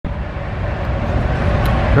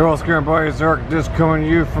Hey, what's going on, buddies? Eric, just coming to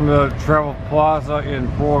you from the Travel Plaza in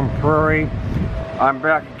Bowling Prairie. I'm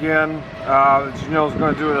back again. As you know, I was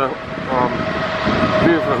going to do a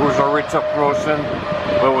video for the Hoosier retail promotion,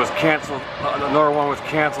 but it was canceled. Another one was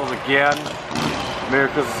canceled again. Maybe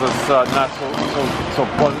because it's not so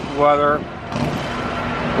pleasant weather.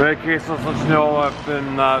 In any case, let's let you know I've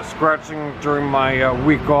been scratching during my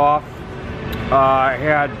week off. I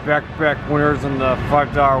had back-to-back winners in the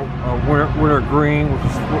 $5 winter green, which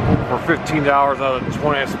was for $15 out of the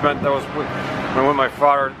 $20 I spent. That was when I went with my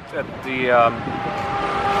father at the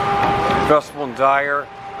festival in Dyer.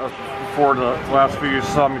 That was before the last video you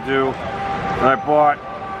saw me do. And I bought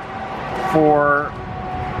 4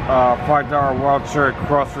 $5 Wild Cherry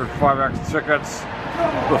Crossroads 5X tickets.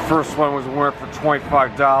 The first one was a winner for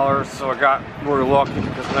 $25, so I got really lucky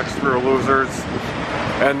because the next 3 are losers.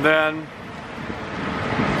 And then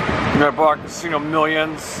I bought Casino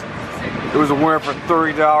Millions. It was a winner for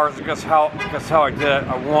 $30. Guess how I did it?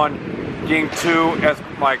 I won game 2 as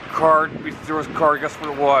my card, Theo's card. Guess what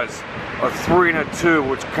it was? A 3 and a 2,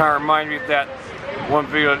 which kind of reminded me of that one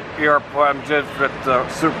video that ER Platinum did for the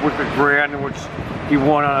Super Wicked Grand, in which he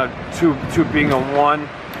won on a 2 being a 1.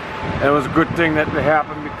 And it was a good thing that it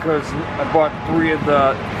happened because I bought 3 of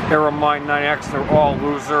the Aero Mine 9X. They're all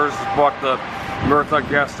losers. Bought the Marathon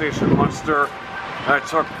gas station in Munster, and I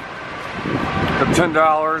took the $10.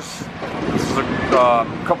 This is a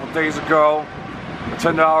couple days ago. The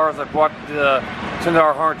 $10, I bought the $10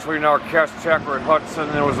 $120 cash tacker at Hudson,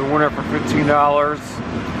 and it was a winner for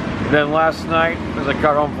 $15. Then last night, as I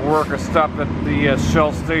got home from work, I stopped at the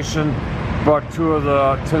Shell station, bought 2 of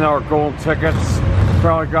the $10 golden tickets.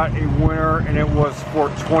 Finally got a winner, and it was for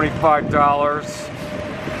 $25.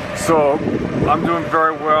 So I'm doing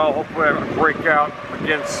very well. Hopefully I have a breakout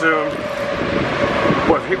again soon.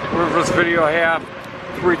 But for this video, I have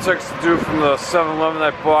 3 tickets to do from the 7-Eleven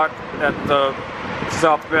I bought at the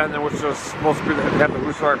South Bend, which was supposed to be at the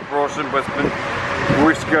Hoosier promotion, but it's been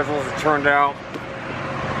rescheduled as it turned out.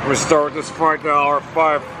 We're going to start with this $5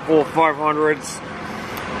 full of 500s.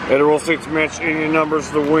 And the real estate's match any numbers,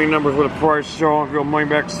 the winning numbers with a prize shown. If you have money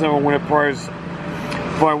back, someone win a prize.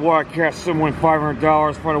 Find why cash, someone win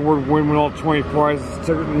 $500. Find a word win all 20 prizes.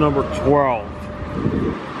 Ticket number 12.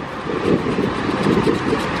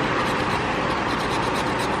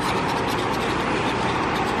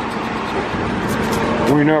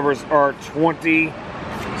 Winning numbers are 20,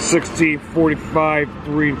 60, 45,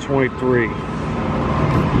 3, and 23.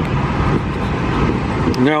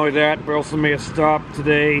 Not only that, but I also made a stop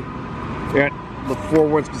today at the Four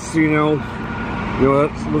Winds Casino. You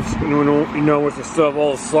know, it's the stuff,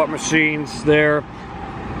 all the slot machines there.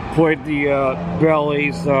 Played the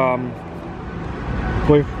Bally's,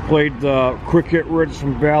 played the Cricket Ridge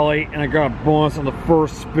from Bally, and I got a bonus on the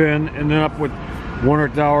first spin, and then up with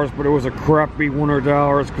 $100, but it was a crappy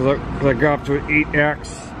 $100 because I got up to an 8X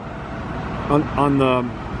on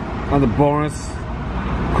the bonus.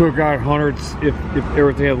 Could have got hundreds if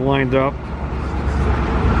everything had lined up.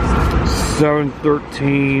 7,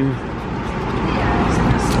 13,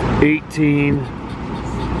 18,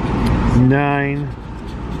 9,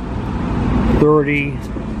 30,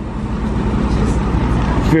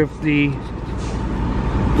 50,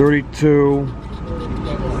 32,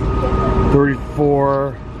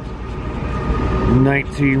 34,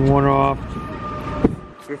 19, 1 off,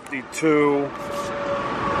 52,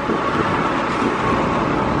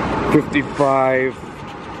 55,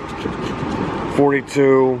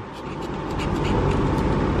 42,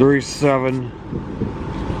 37,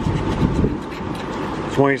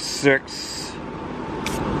 26,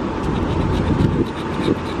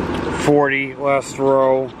 40, last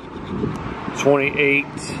row, 28,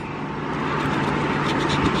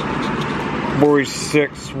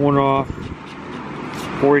 46, 1 off,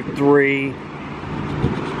 43,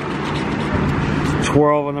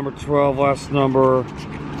 12 on number 12, last number,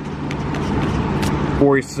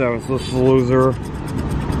 47, so this is a loser.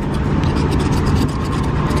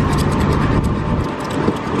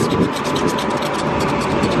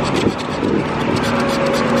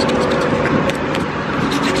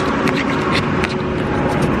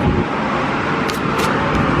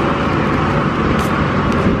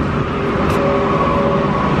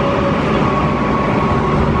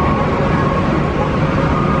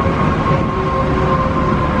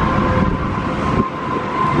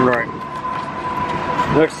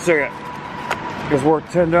 Next ticket is worth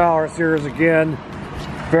 $10. Here's again,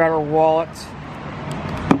 fatter wallet.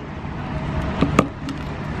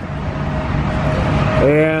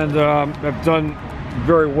 And I've done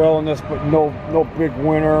very well in this, but no big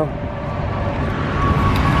winner.